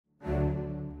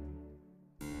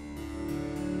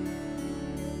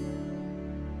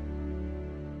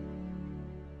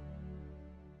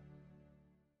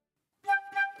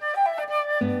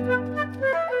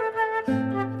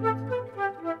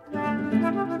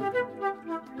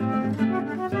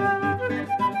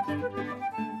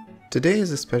Today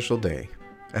is a special day,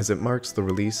 as it marks the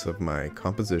release of my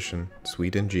composition,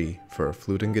 Suite in G, for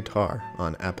Flute and Guitar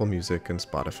on Apple Music and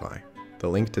Spotify. The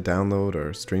link to download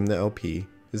or stream the LP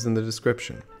is in the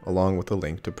description, along with a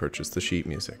link to purchase the sheet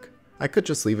music. I could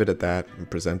just leave it at that and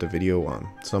present a video on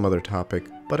some other topic,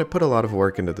 but I put a lot of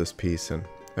work into this piece and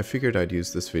I figured I'd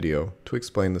use this video to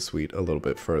explain the suite a little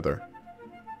bit further.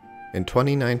 In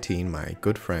 2019, my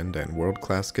good friend and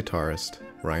world-class guitarist,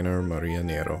 Rainer Maria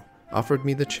Nero, offered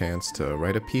me the chance to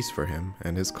write a piece for him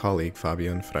and his colleague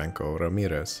Fabian Franco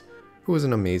Ramirez, who is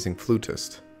an amazing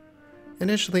flutist.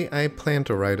 Initially, I planned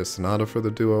to write a sonata for the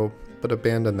duo, but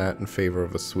abandoned that in favor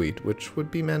of a suite, which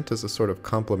would be meant as a sort of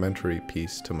complementary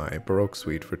piece to my Baroque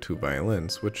suite for two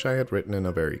violins, which I had written in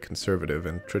a very conservative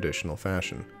and traditional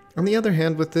fashion. On the other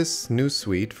hand, with this new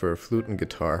suite for flute and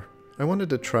guitar, I wanted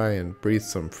to try and breathe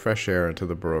some fresh air into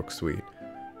the Baroque suite.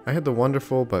 I had the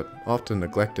wonderful but often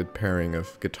neglected pairing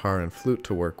of guitar and flute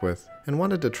to work with, and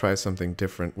wanted to try something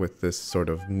different with this sort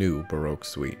of new Baroque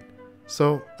suite.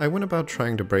 So I went about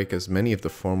trying to break as many of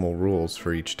the formal rules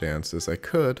for each dance as I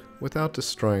could without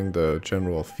destroying the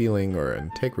general feeling or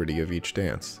integrity of each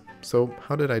dance. So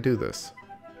how did I do this?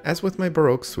 As with my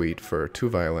Baroque suite for two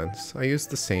violins, I used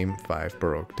the same 5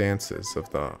 Baroque dances of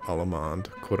the Allemande,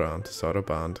 Courante,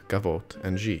 Sarabande, Gavotte,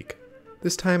 and Gigue.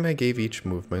 This time I gave each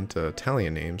movement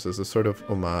Italian names as a sort of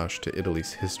homage to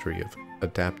Italy's history of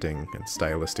adapting and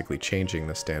stylistically changing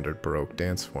the standard Baroque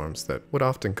dance forms that would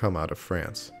often come out of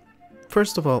France.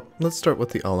 First of all, let's start with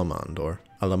the Allemande, or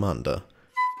Allemande.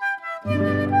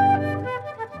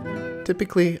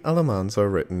 Typically, Allemandes are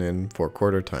written in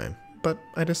 4/4 time, but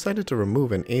I decided to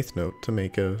remove an 8th note to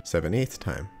make a 7/8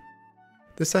 time.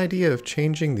 This idea of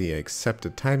changing the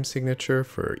accepted time signature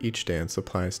for each dance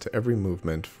applies to every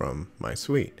movement from my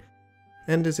suite,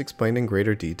 and is explained in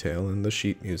greater detail in the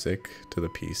sheet music to the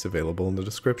piece available in the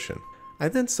description. I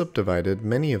then subdivided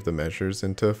many of the measures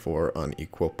into 4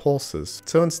 unequal pulses,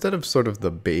 so instead of sort of the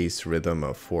bass rhythm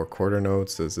of 4/4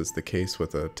 notes as is the case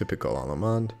with a typical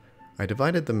Allemande, I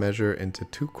divided the measure into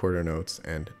 2 quarter notes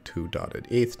and 2 dotted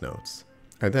 8th notes.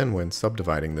 I then, when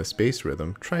subdividing this bass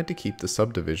rhythm, tried to keep the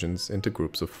subdivisions into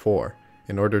groups of 4,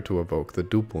 in order to evoke the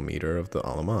duple meter of the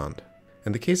Allemande.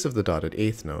 In the case of the dotted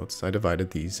 8th notes, I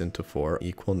divided these into 4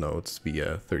 equal notes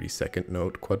via 32nd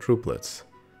note quadruplets.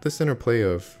 This interplay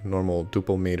of normal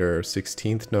duple meter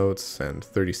 16th notes and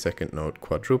 32nd note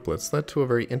quadruplets led to a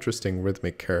very interesting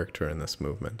rhythmic character in this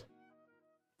movement.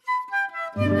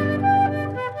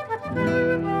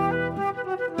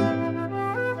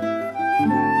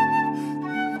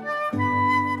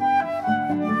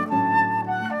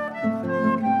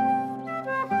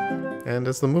 And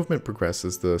as the movement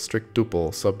progresses, the strict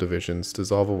duple subdivisions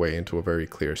dissolve away into a very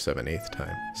clear 7/8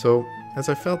 time. So, as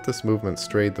I felt this movement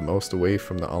strayed the most away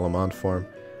from the Allemande form,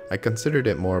 I considered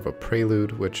it more of a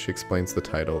prelude, which explains the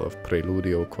title of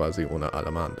Preludio quasi una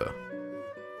Allemanda.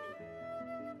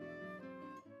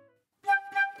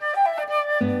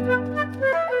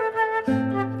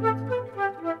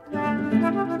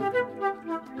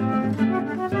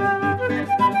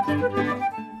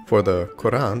 For the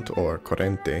Courante, or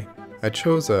Corrente, I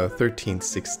chose a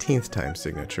 13/16 time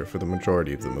signature for the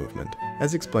majority of the movement.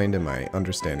 As explained in my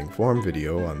Understanding Form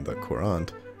video on the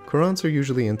Courante, Courantes are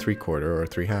usually in 3/4 or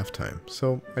 3/2 time,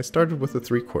 so I started with a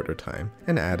 3/4 time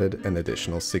and added an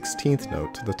additional 16th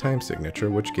note to the time signature,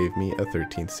 which gave me a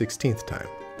 13/16 time.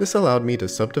 This allowed me to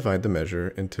subdivide the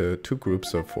measure into 2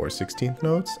 groups of 4/16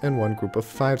 notes and 1 group of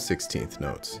 5/16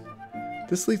 notes.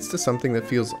 This leads to something that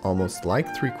feels almost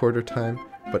like 3/4 time,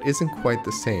 but isn't quite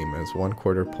the same, as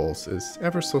 1/4 pulse is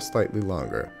ever so slightly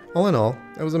longer. All in all,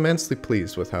 I was immensely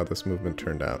pleased with how this movement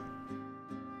turned out.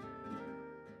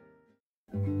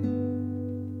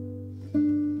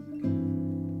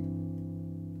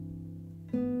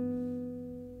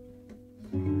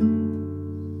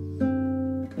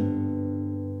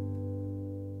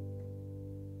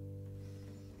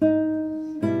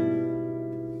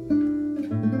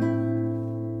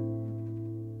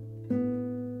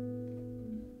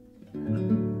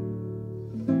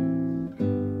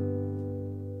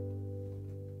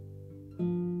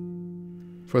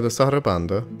 For the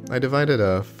Sarabande, I divided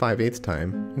a 5/8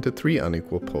 time into 3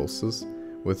 unequal pulses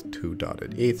with 2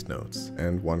 dotted 8th notes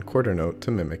and 1 quarter note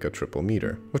to mimic a triple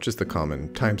meter, which is the common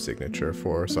time signature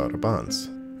for sarabandes.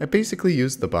 I basically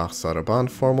used the Bach sarabande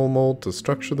formal mold to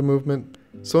structure the movement,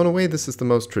 so in a way this is the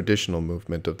most traditional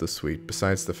movement of the suite,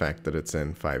 besides the fact that it's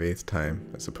in 5/8 time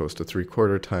as opposed to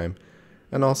 3/4 time,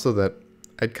 and also that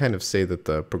I'd kind of say that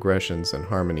the progressions and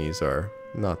harmonies are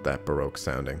not that Baroque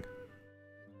sounding.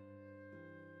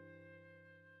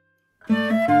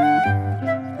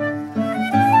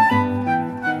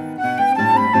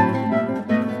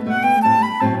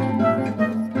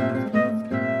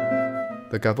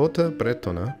 gavotte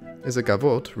bretona is a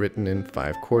gavotte written in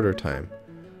 5/4 time.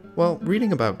 While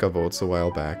reading about gavottes a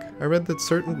while back, I read that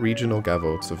certain regional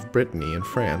gavottes of Brittany and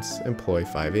France employ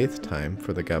 5/8 time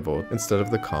for the gavotte instead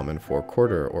of the common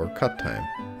 4/4 or cut time.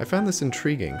 I found this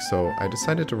intriguing, so I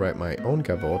decided to write my own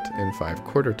gavotte in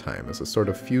 5/4 time as a sort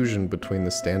of fusion between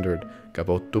the standard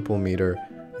gavotte doppelmeter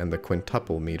and the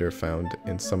quintuple meter found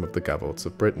in some of the gavottes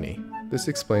of Brittany. This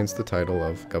explains the title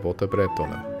of gavotte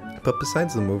bretona. But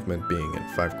besides the movement being in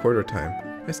 5/4 time,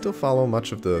 I still follow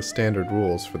much of the standard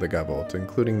rules for the gavotte,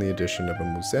 including the addition of a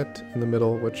musette in the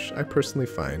middle, which I personally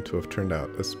find to have turned out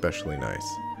especially nice.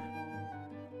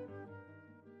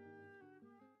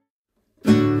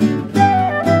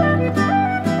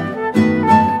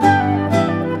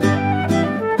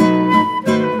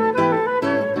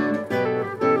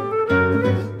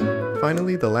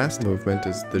 Finally, the last movement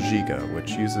is the giga,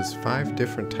 which uses 5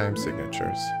 different time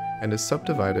signatures, and is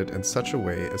subdivided in such a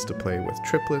way as to play with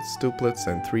triplets, duplets,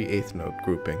 and 3/8 note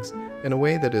groupings in a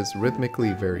way that is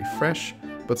rhythmically very fresh,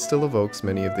 but still evokes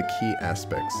many of the key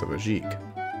aspects of a gigue.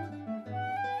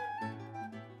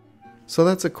 So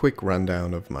that's a quick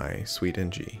rundown of my suite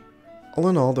in G. All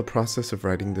in all, the process of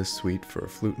writing this suite for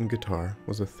flute and guitar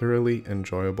was a thoroughly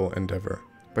enjoyable endeavor.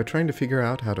 By trying to figure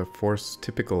out how to force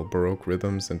typical Baroque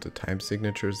rhythms into time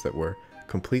signatures that were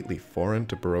completely foreign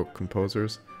to Baroque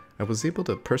composers, I was able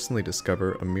to personally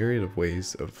discover a myriad of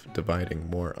ways of dividing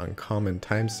more uncommon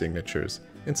time signatures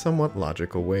in somewhat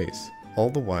logical ways, all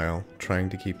the while trying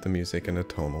to keep the music in a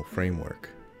tonal framework.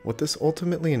 What this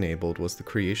ultimately enabled was the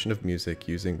creation of music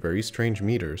using very strange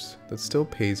meters that still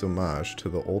pays homage to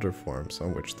the older forms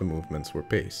on which the movements were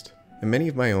based. In many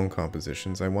of my own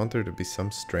compositions, I want there to be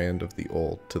some strand of the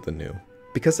old to the new.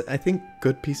 Because I think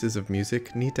good pieces of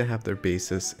music need to have their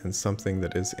basis in something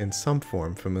that is in some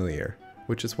form familiar,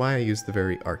 which is why I used the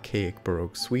very archaic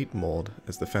Baroque suite mold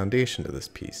as the foundation to this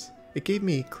piece. It gave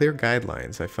me clear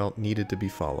guidelines I felt needed to be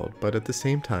followed, but at the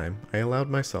same time, I allowed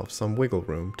myself some wiggle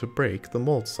room to break the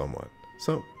mold somewhat.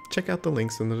 So check out the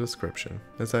links in the description,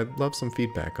 as I'd love some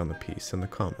feedback on the piece in the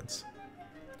comments.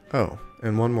 Oh,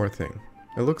 and one more thing.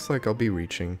 It looks like I'll be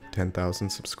reaching 10,000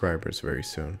 subscribers very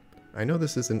soon. I know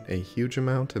this isn't a huge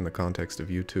amount in the context of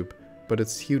YouTube, but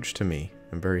it's huge to me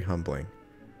and very humbling.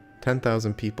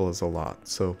 10,000 people is a lot,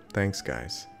 so thanks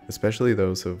guys, especially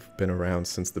those who've been around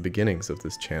since the beginnings of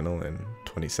this channel in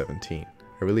 2017.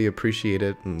 I really appreciate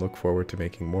it and look forward to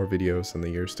making more videos in the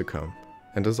years to come.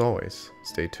 And as always,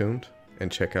 stay tuned and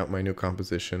check out my new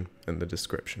composition in the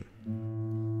description.